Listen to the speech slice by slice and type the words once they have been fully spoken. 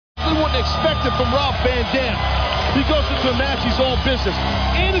wouldn't expect it from Rob Van Dam. He goes into a match, he's all business.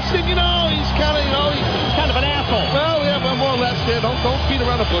 Anderson, he's kind of, he's kind of an asshole. Well, yeah, more or less. Yeah, don't beat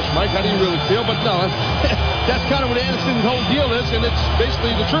around the bush, Mike. How do you really feel? But no, that's kind of what Anderson's whole deal is, and it's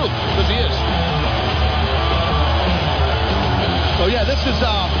basically the truth, because he is. So yeah, this is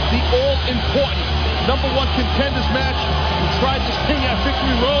the all-important #1 contenders match. We tried this thing at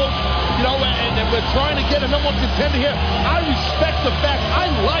Victory Road, and we're trying to get a #1 contender here. I respect the fact, I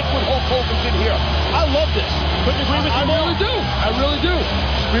like what Hulk Hogan did here. I love this. Couldn't agree with you more. I really do.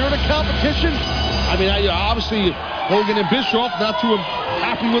 Spirit of competition. I mean, obviously, Hogan and Bischoff not too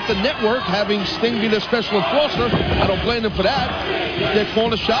happy with the network having Sting be their special enforcer. I don't blame them for that. They're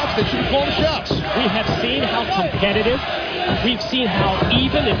calling the shots. They should be calling the shots. We have seen how competitive, we've seen how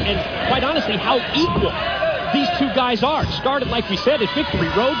even, and quite honestly, how equal these two guys are. It started, like we said, at Victory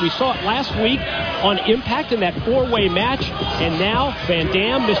Road. We saw it last week on Impact in that 4-way match. And now, Van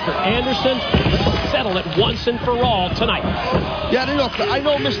Dam, Mr. Anderson, settle it once and for all tonight. Yeah, I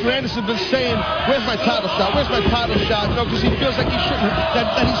know Mr. Anderson's been saying, where's my title shot? Where's my title shot? Because he feels like he shouldn't, that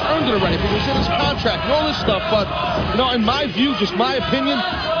he's earned it already because in his contract and all this stuff. But, in my view, just my opinion,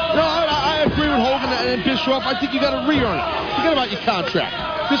 I agree with Hogan and Bischoff. I think you got to re-earn it. Forget about your contract.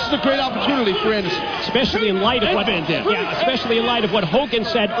 This is a great opportunity for Anderson. Especially in light of especially in light of what Hogan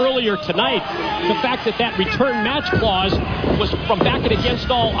said earlier tonight. The fact that return match clause was from back and against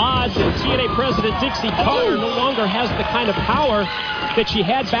all odds, and TNA President Dixie Carter no longer has the kind of power that she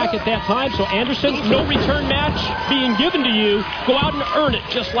had back at that time. So Anderson, no return match being given to you. Go out and earn it,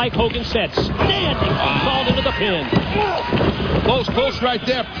 just like Hogan said. Standing, called into the pin. Close right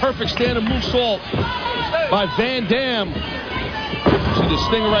there. Perfect standing moonsault by Van Dam. See the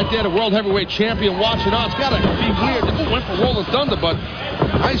Stinger right there, the World Heavyweight Champion watching on. It's got to be weird. They went for Rolling Thunder, but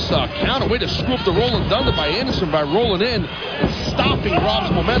nice counter. Way to screw up the Rolling Thunder by Anderson by rolling in and stopping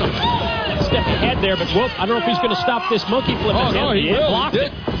Rob's momentum. Step ahead there, but I don't know if he's going to stop this monkey flip. Oh, no, he will. Blocked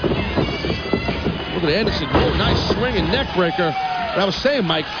it. Look at Anderson. Oh, nice swinging neck breaker. But I was saying,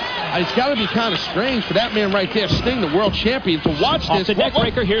 Mike, it's got to be kind of strange for that man right there, Sting, the world champion, to watch Off this. The neck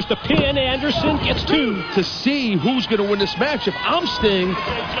breaker. Here's the pin. Anderson gets 2. To see who's going to win this match. If I'm Sting,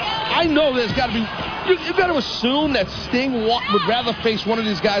 I know there's got to be... You've got to assume that Sting would rather face one of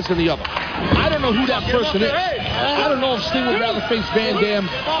these guys than the other. I don't know who that person is. I don't know if Sting would rather face Van Dam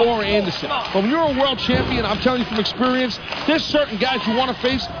or Anderson. But when you're a world champion, I'm telling you from experience, there's certain guys you want to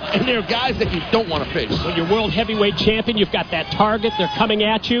face, and there are guys that you don't want to face. When you're world heavyweight champion, you've got that target. They're coming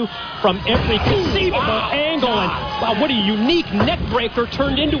at you from every conceivable angle. And wow, what a unique neck breaker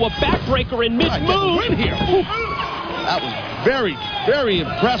turned into a back breaker in mid-move. Win here. That was very, very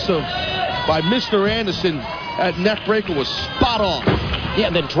impressive by Mr. Anderson. That neck breaker was spot on. Yeah,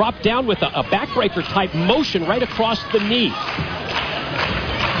 and then dropped down with a backbreaker type motion right across the knee.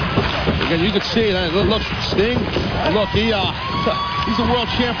 Again, you can see it. Look, Sting. Look, he's a world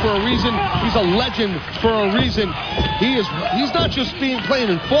champ for a reason. He's a legend for a reason. He's not just playing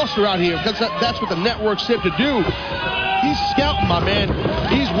enforcer out here because that's what the network said to do. He's scouting, my man.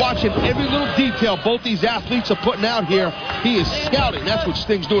 He's watching every little detail both these athletes are putting out here. He is scouting. That's what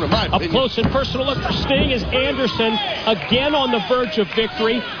Sting's doing, in my opinion. Up close and personal look for Sting is Anderson, again on the verge of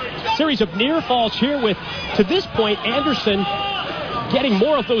victory. Series of near falls here with, to this point, Anderson getting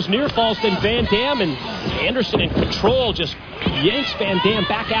more of those near falls than Van Dam, and Anderson in control just yanks Van Dam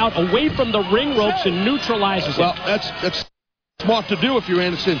back out away from the ring ropes and neutralizes it. Well, that's smart to do if you're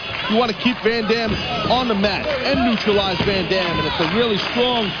Anderson. You want to keep Van Dam on the mat and neutralize Van Dam. And it's a really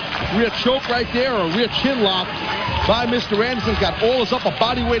strong rear choke right there, or a rear chin lock by Mr. Anderson. He's got all his upper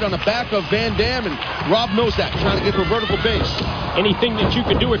body weight on the back of Van Dam, and Rob knows that, trying to get to a vertical base. Anything that you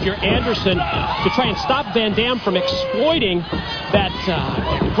can do if you're Anderson to try and stop Van Dam from exploiting that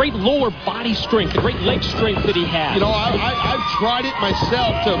great lower body strength, the great leg strength that he has. I've tried it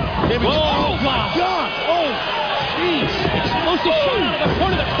myself to maybe... Oh, my God! Oh, jeez! Explosive shot to the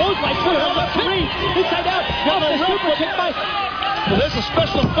corner, the clothesline, put it on the 3, inside out, off the super kick by... Well, there's a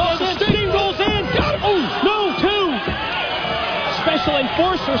special enforcer. Sting rolls in. Got him. Oh, no, 2. Special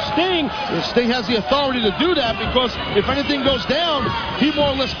enforcer Sting. Sting has the authority to do that because if anything goes down, he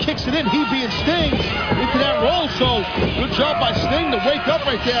more or less kicks it in. He being Sting into that roll. So good job by Sting to wake up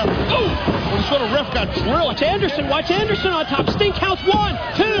right there. Oh, when he saw the ref got drilled. Watch Anderson on top. Sting counts 1,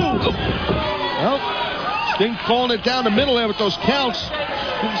 2. Well, Sting calling it down the middle there with those counts.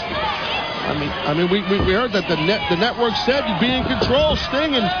 I mean, we heard that the network said you'd be in control,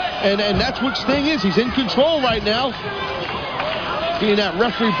 Sting, and that's what Sting is. He's in control right now. Being that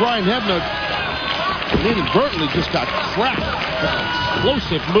referee Brian Hebner inadvertently just got cracked.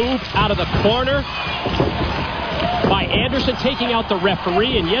 Explosive move out of the corner by Anderson taking out the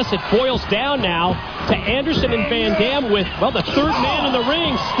referee, and yes, it boils down now to Anderson and Van Dam with, well, the third man in the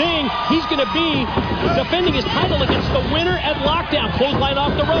ring, Sting. He's going to be defending his title against the winner at Lockdown. Clothesline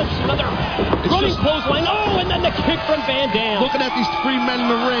off the ropes, another running clothesline. Oh, and then the kick from Van Dam. Looking at these three men in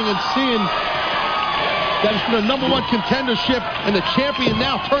the ring and seeing that it's been a #1 contendership and the champion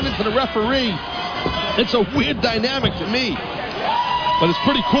now turned into the referee. It's a weird dynamic to me. But it's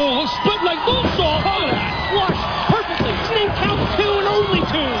pretty cool. Let's split like moonsault. Oh, flush perfectly. Sting counts 2 and only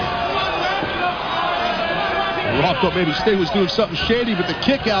 2. Rob thought maybe Sting was doing something shady with the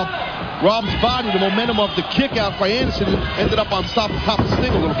kick out. Rob's body, the momentum of the kick out by Anderson ended up on top of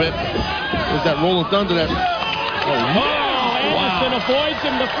Sting a little bit. There's that rolling thunder that. Anderson avoids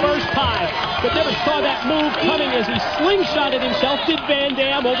him the first time, but never saw that move coming as he slingshotted himself. Did Van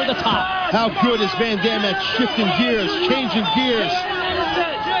Dam over the top. How good is Van Dam at shifting gears, changing gears?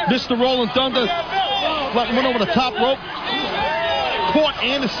 Missed the rolling thunder, went over the top rope, caught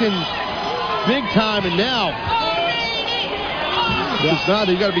Anderson big time, and now it's not.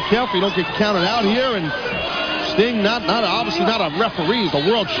 You got to be careful you don't get counted out here. And Sting, obviously not a referee, he's the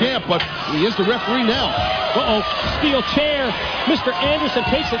world champ, but he is the referee now. Steel chair. Mr. Anderson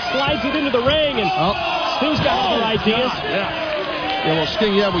takes it, slides it into the ring, and Sting's got other ideas. Yeah, well,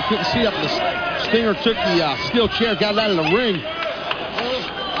 Sting, we couldn't see that. The Stinger took the steel chair, got it out of the ring.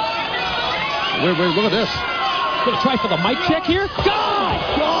 Wait, look at this. Gonna try for the mic check here. God!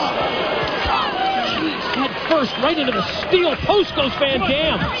 Head first, right into the steel post goes Van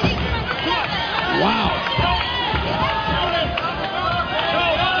Dam. Wow.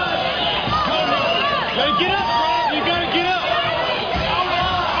 You gotta get up.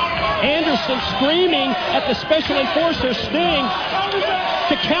 Anderson screaming at the special enforcer, Sting,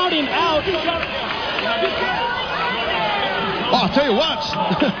 to count him out. Oh, I'll tell you what,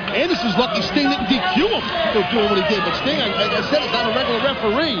 Anderson's lucky Sting didn't DQ him for doing what he did. But Sting, like I said, is not a regular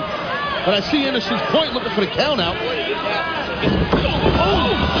referee. But I see Anderson's point looking for the count out.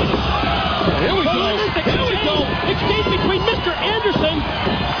 Here we go. Exchange between Mr. Anderson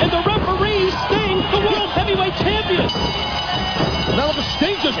and the referee, Sting, the world heavyweight champion. Now look at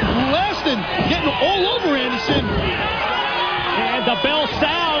Sting just blasting, getting all over Anderson. And the bell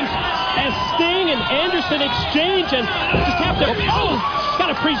sounds as Sting and Anderson exchange, and just have to,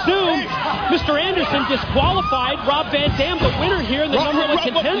 gotta presume Mr. Anderson disqualified Rob Van Dam, the winner here, and the #1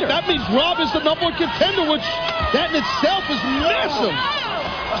 contender. That means Rob is the #1 contender, which that in itself is massive.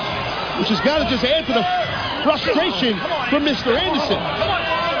 Which has got to just add to the frustration from Mr. Anderson.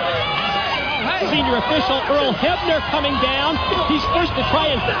 Senior official Earl Hebner coming down. He's first to try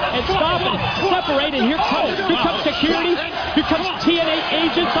and stop and separate, and here comes security. Here comes TNA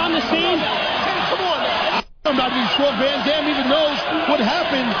agents on the scene. I'm not even sure Van Dam even knows what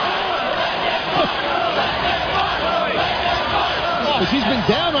happened. Because he's been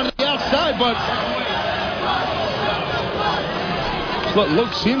down on the outside, but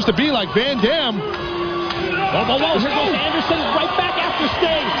look, seems to be like Van Dam. Whoa. Here goes Anderson right back after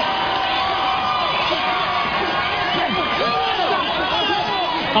Sting.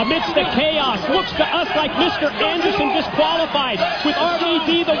 Amidst the chaos, looks to us like Mr. Anderson disqualified, with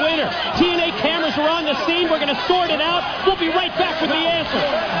RVD the winner. TNA cameras are on the scene. We're going to sort it out. We'll be right back with the answer.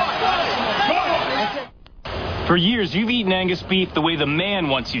 For years, you've eaten Angus beef the way the man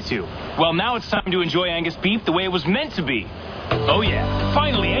wants you to. Well, now it's time to enjoy Angus beef the way it was meant to be. Oh yeah,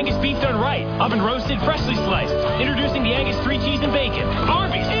 finally, Angus beef done right. Oven roasted, freshly sliced. Introducing the Angus 3 cheese and bacon.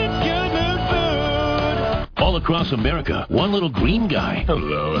 Arby's, it's good mood food. All across America, one little green guy.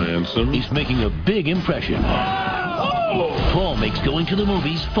 Hello, handsome. He's making a big impression. Paul makes going to the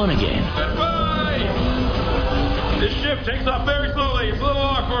movies fun again. Bye! This ship takes off very slowly. It's a little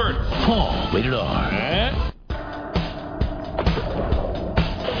awkward. Paul, rated R.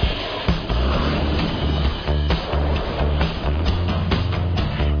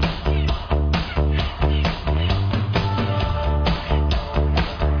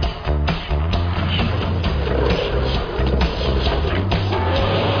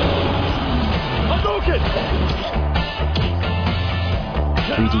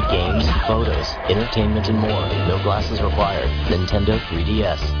 Photos, entertainment, and more. No glasses required. Nintendo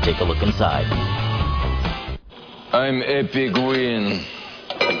 3DS. Take a look inside. I'm Epic Win.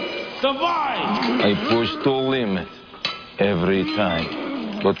 Survive! I push to limit every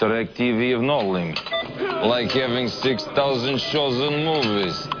time. But Direct TV have no limit. Like having 6,000 shows and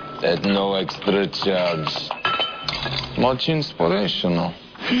movies at no extra charge. Much inspirational.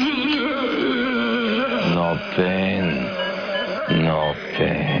 No pain. No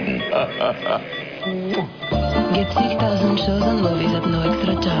pain. Get 6,000 shows and movies at no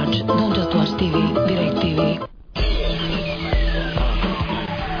extra charge. Don't just watch TV. Direct TV.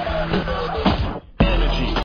 Impact.